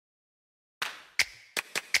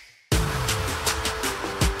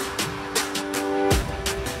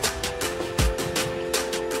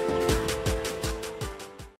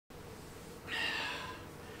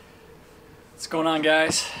going on,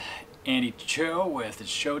 guys? Andy Choe with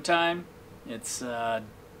itschoetime. It's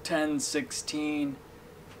 10/16,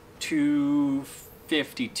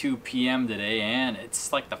 2:52 p.m. today, and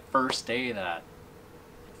it's like the first day that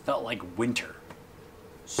felt like winter.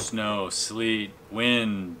 Snow, sleet,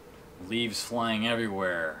 wind, leaves flying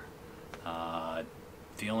everywhere.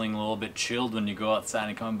 Feeling a little bit chilled when you go outside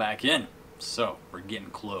and come back in. So we're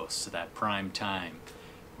getting close to that prime time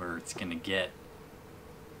where it's gonna get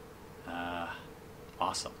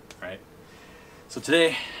awesome, right? So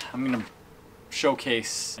today I'm gonna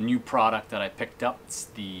showcase a new product that I picked up. It's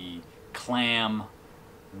the Clam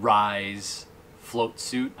Rise float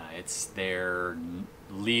suit. It's their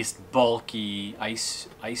least bulky ice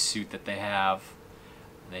suit that they have.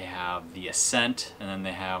 They have the Ascent and then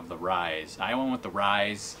they have the Rise. I went with the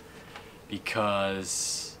Rise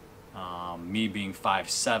because me being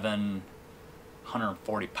 5'7",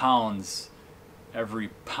 140 pounds, every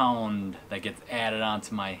pound that gets added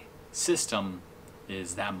onto my system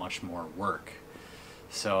is that much more work.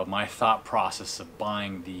 So my thought process of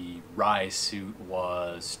buying the Rise suit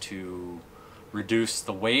was to reduce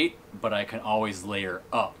the weight, but I can always layer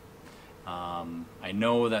up. I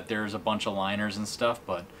know that there's a bunch of liners and stuff,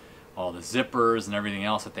 but all the zippers and everything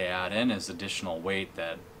else that they add in is additional weight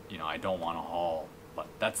that, you know, I don't want to haul. But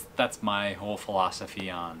that's my whole philosophy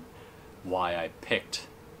on why I picked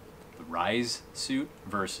the Rise suit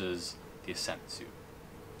versus the Ascent suit.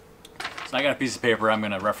 So I got a piece of paper. I'm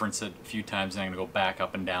going to reference it a few times and I'm going to go back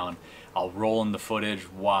up and down. I'll roll in the footage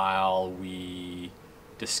while we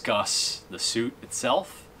discuss the suit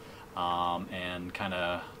itself and kind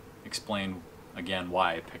of explain again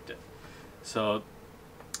why I picked it. So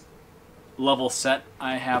level set,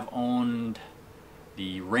 I have owned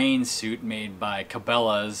the rain suit made by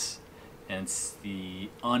Cabela's, and it's the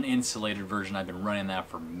uninsulated version. I've been running that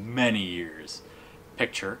for many years.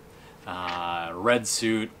 Picture, red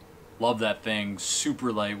suit, love that thing,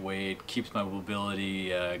 super lightweight, keeps my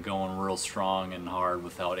mobility going real strong and hard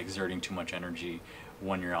without exerting too much energy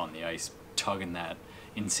when you're out on the ice tugging that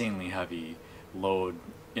insanely heavy load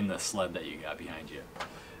in the sled that you got behind you.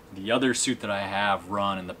 The other suit that I have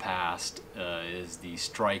run in the past is the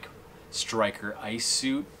Striker ice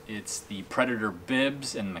suit. It's the Predator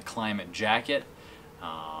Bibs and the Climate jacket.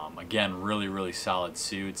 Again, really solid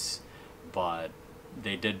suits, but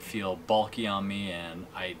they did feel bulky on me, and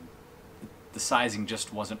the sizing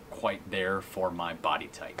just wasn't quite there for my body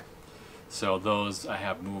type. So those I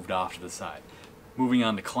have moved off to the side. Moving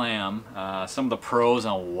on to Clam, some of the pros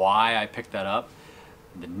on why I picked that up.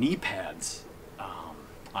 The knee pads.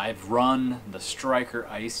 I've run the Striker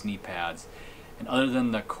Ice knee pads, and other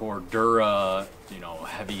than the Cordura, you know,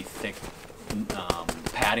 heavy, thick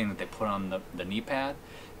padding that they put on the knee pad,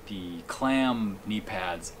 the Clam knee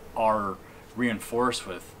pads are reinforced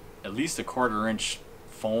with at least a 1/4 inch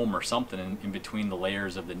foam or something in between the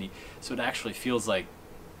layers of the knee, so it actually feels like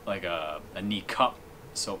a knee cup.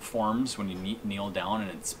 So it forms when you kneel down,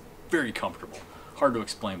 and it's very comfortable. Hard to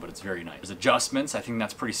explain, but it's very nice. There's adjustments. I think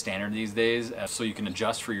that's pretty standard these days, so you can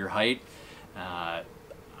adjust for your height.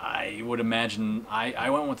 I would imagine I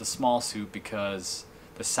went with the small suit because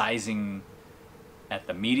the sizing at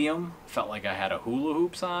the medium felt like I had a hula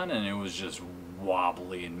hoops on, and it was just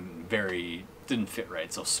wobbly and didn't fit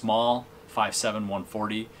right. So small, 5'7",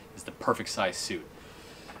 140 is the perfect size suit.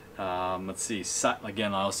 Let's see,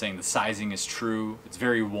 again, I was saying the sizing is true. It's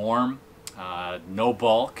very warm, no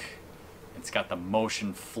bulk. It's got the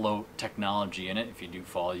motion float technology in it. If you do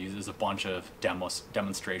fall, there's a bunch of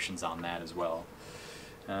demonstrations on that as well.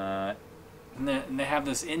 And they have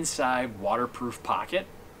this inside waterproof pocket,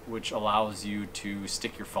 which allows you to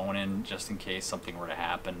stick your phone in just in case something were to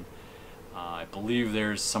happen. I believe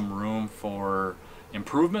there's some room for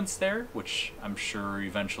improvements there, which I'm sure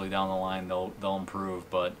eventually down the line they'll improve,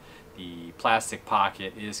 but the plastic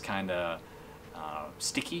pocket is kind of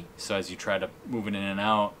sticky, so as you try to move it in and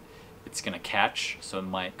out, it's going to catch, so it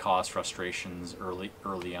might cause frustrations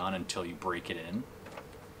early on until you break it in.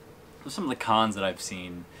 So some of the cons that I've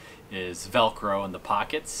seen is Velcro in the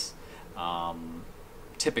pockets.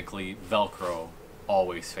 Typically Velcro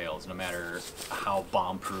always fails. No matter how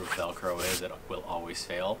bomb-proof Velcro is, it will always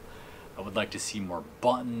fail. I would like to see more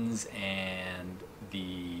buttons and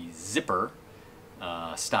the zipper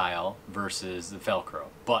style versus the Velcro.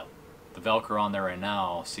 But the Velcro on there right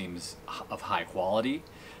now seems of high quality,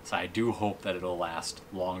 so I do hope that it'll last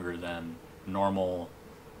longer than normal,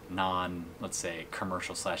 let's say,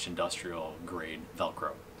 commercial/industrial grade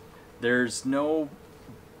Velcro. There's no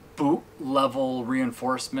boot level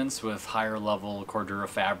reinforcements with higher level Cordura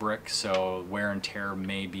fabric, so wear and tear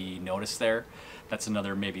may be noticed there. that's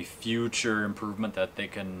another maybe future improvement that they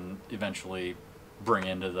can eventually bring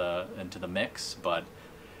into the mix. But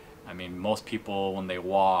I mean, most people when they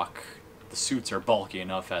walk, the suits are bulky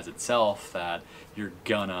enough as itself that you're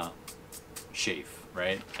gonna chafe,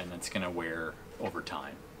 right? And it's gonna wear over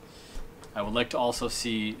time. I would like to also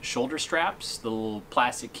see shoulder straps, the little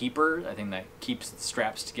plastic keeper. I think that keeps the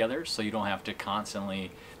straps together so you don't have to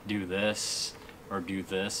constantly do this or do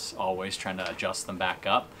this, always trying to adjust them back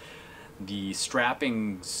up. The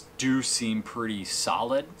strappings do seem pretty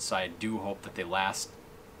solid, so I do hope that they last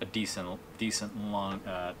a decent long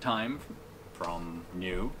time from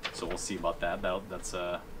new. So we'll see about that. That's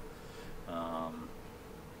a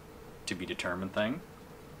to be determined thing.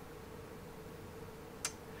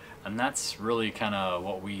 And that's really kind of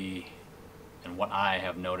what I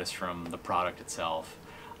have noticed from the product itself.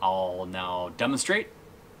 I'll now demonstrate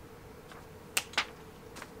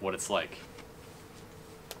what it's like.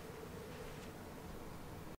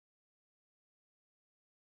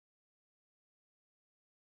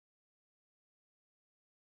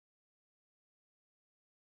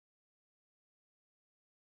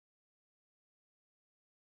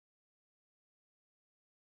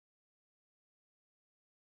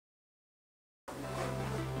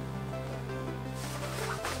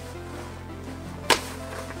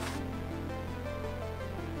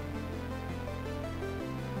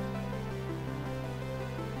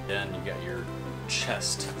 Then you got your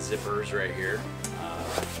chest zippers right here.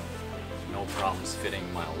 No problems fitting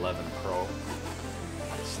my 11 Pro.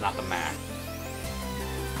 It's not the Mac.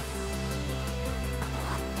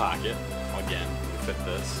 Pocket, again, fit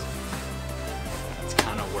this. That's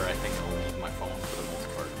kind of where I think I'll leave my phone for the most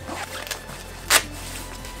part.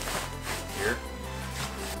 Here.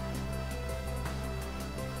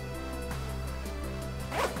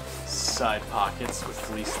 Side pockets with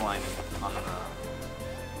fleece lining on the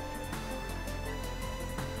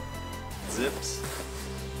zips,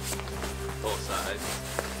 both sides.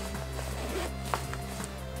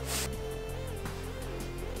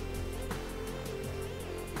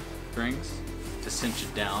 Strings to cinch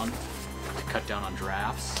it down, to cut down on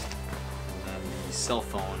drafts. And then the cell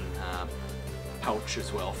phone pouch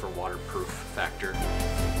as well for waterproof factor.